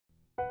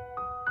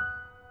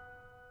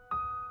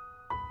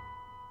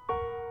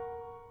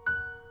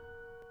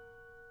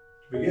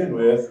To begin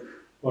with,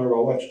 whenever I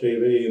watch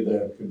TV,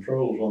 the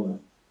controls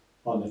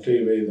on the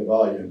TV, the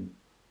volume,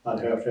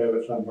 I'd have to have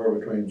it somewhere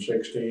between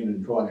 16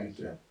 and 20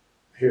 to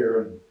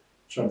hear, and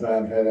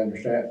sometimes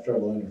had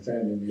trouble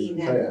understanding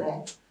even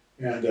that.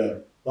 And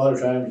a lot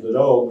of times the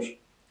dogs,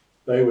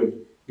 they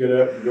would get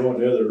up and go in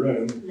the other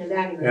room,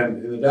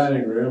 and in the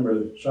dining room,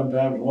 or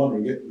sometimes one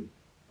would get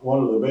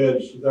one of the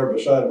beds there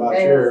beside my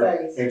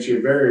chair, and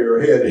she'd bury her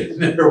head in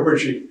there where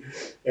she,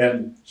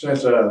 and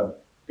since I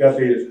got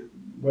these,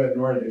 wasn't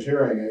wearing these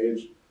hearing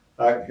aids,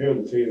 I could hear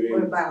the TV.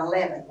 We're about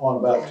 11. On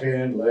about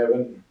 10,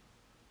 11,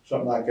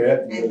 something like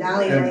that. And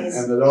Dolly lays.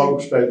 And the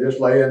dogs, they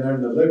just lay in there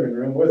in the living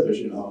room with us,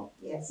 you know.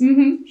 Yes.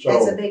 Mm-hmm. So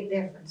that's a big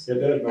difference. It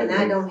does make and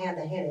I don't have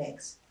the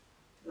headaches.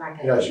 Like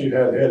yeah, she'd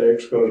had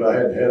headaches because I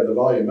had to have the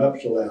volume up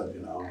so loud,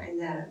 you know.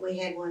 And we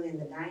had one in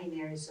the dining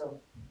area,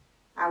 so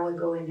I would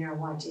go in there and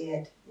watch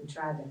it and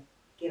try to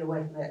get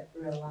away from it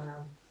real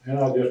loud. And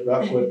I just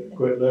about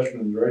quit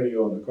listening to the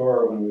radio in the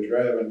car when I was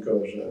driving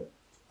because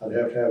I'd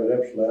have to have it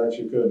up so loud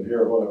she couldn't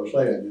hear what I was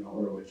saying, you know,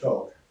 where we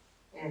talk.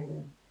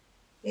 And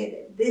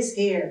this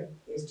here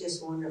is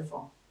just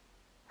wonderful.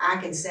 I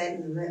can sit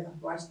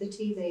and watch the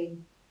TV.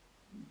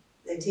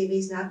 The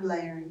TV's not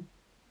blaring,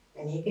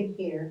 and he can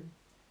hear.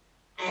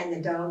 And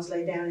the dogs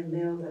lay down in the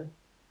middle of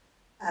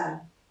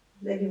the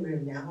living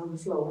room now on the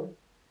floor,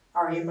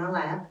 or in my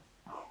lap.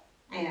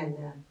 And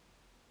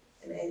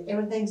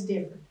everything's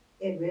different.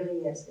 It really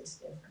is. It's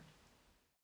different.